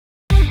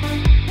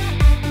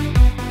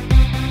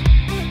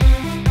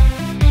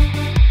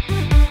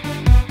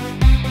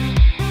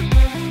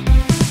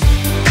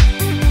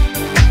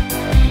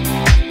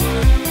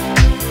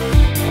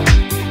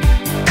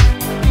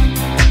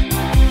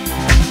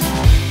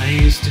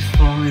used to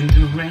fall in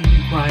the rain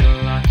quite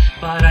a lot,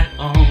 but I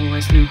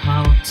always knew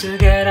how to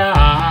get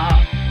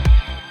up.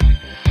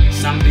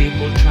 Some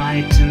people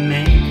tried to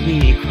make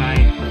me cry,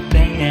 but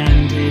they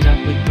ended up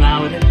with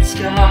clouded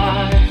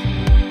skies.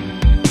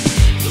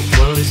 The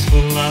world is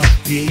full of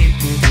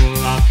people who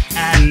love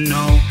and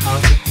know how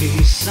to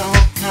be so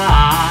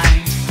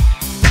kind.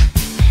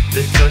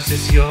 The choice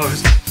is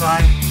yours,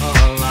 fight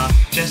or love,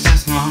 just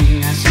as long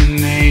as you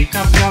make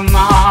up your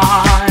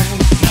mind.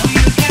 No,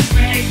 you can't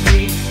break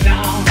me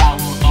down, I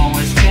will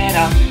always get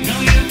up. No,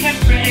 you can't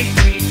break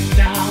me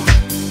down.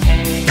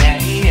 Hey,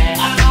 hey,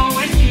 yeah, I'll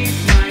always keep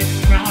my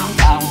ground.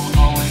 I will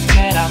always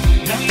get up.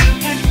 No, you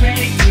can't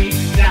break me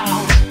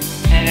down.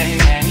 Hey,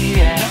 hey,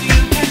 yeah, no, you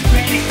can't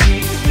break me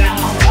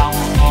down. I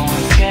will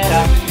always get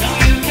up. No,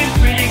 you can't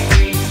break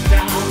me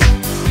down.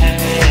 Hey,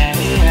 hey,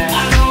 yeah,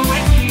 I'll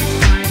always keep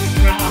my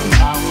ground.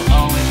 I will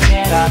always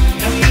get up.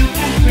 No, you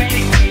can't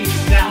break me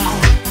down.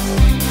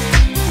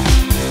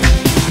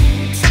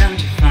 It's time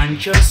to find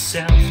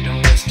yourself,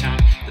 don't waste time.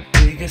 The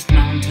biggest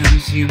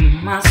mountains you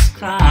must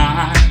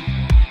climb.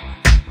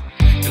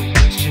 Don't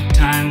waste your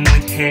time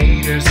with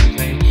haters and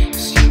play,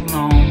 'cause you'll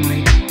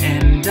only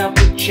end up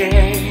with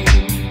shame.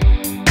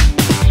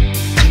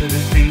 Do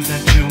the things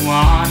that you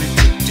wanted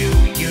to do,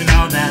 you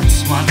know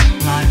that's what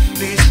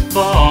life is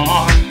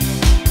for.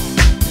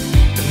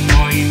 The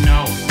more you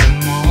know, the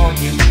more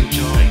you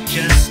enjoy.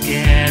 Just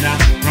get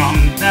up from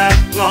the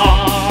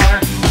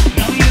floor.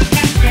 No, you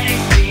can't break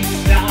me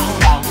down,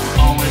 I will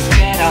always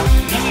get up.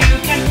 No, you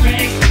can't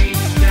break me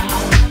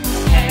down.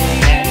 Hey,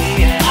 hey,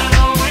 yeah, I'll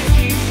always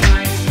keep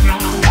my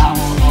ground. I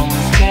will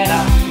always get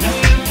up. No,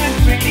 you can't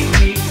break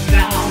me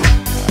down.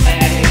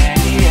 Hey,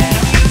 hey, yeah,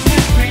 no, you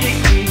can't break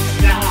me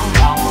down.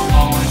 I will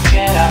always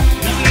get up.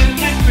 No, you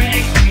can't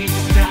break me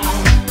down.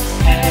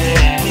 Hey,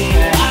 hey,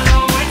 yeah, I'll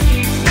always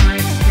keep my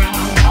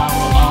ground. I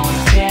will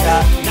always get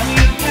up. No,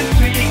 you can't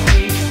break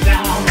me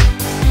down.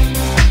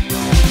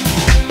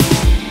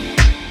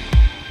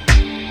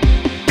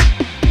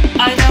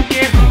 I don't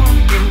care who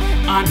you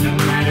are, no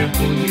matter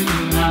who you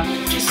love.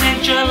 Just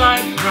end your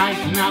life right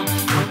now,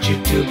 want you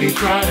to be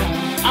proud of.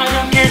 I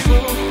don't care who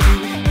you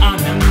are,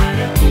 no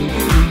matter who